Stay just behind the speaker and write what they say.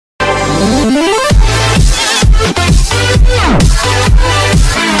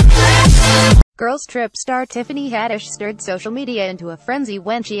Girls Trip star Tiffany Haddish stirred social media into a frenzy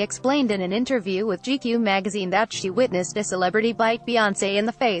when she explained in an interview with GQ magazine that she witnessed a celebrity bite Beyonce in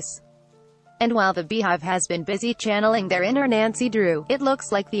the face. And while the Beehive has been busy channeling their inner Nancy Drew, it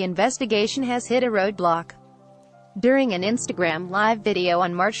looks like the investigation has hit a roadblock. During an Instagram live video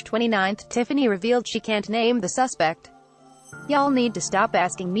on March 29, Tiffany revealed she can't name the suspect. "Y'all need to stop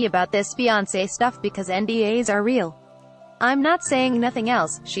asking me about this Beyonce stuff because NDAs are real. I'm not saying nothing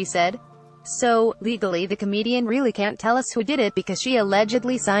else," she said. So, legally the comedian really can't tell us who did it because she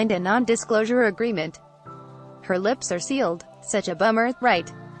allegedly signed a non-disclosure agreement. Her lips are sealed. Such a bummer,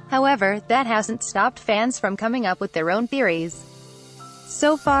 right? However, that hasn't stopped fans from coming up with their own theories.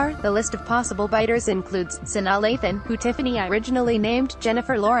 So far, the list of possible biters includes Sanaa Lathan, who Tiffany originally named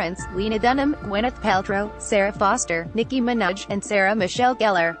Jennifer Lawrence, Lena Dunham, Gwyneth Paltrow, Sarah Foster, Nicki Minaj, and Sarah Michelle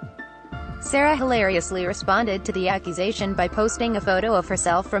Gellar. Sarah hilariously responded to the accusation by posting a photo of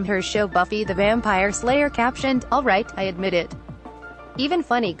herself from her show Buffy the Vampire Slayer captioned, "Alright, I admit it." Even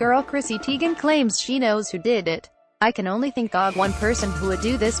funny girl Chrissy Teigen claims she knows who did it. "I can only think of one person who would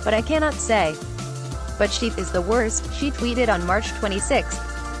do this, but I cannot say. But she is the worst," she tweeted on March 26.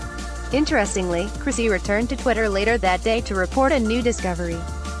 Interestingly, Chrissy returned to Twitter later that day to report a new discovery.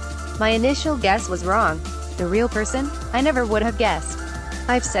 "My initial guess was wrong. The real person? I never would have guessed.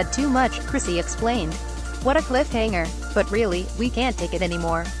 I've said too much," Chrissy explained. "What a cliffhanger. But really, we can't take it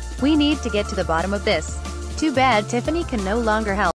anymore. We need to get to the bottom of this." Too bad Tiffany can no longer help.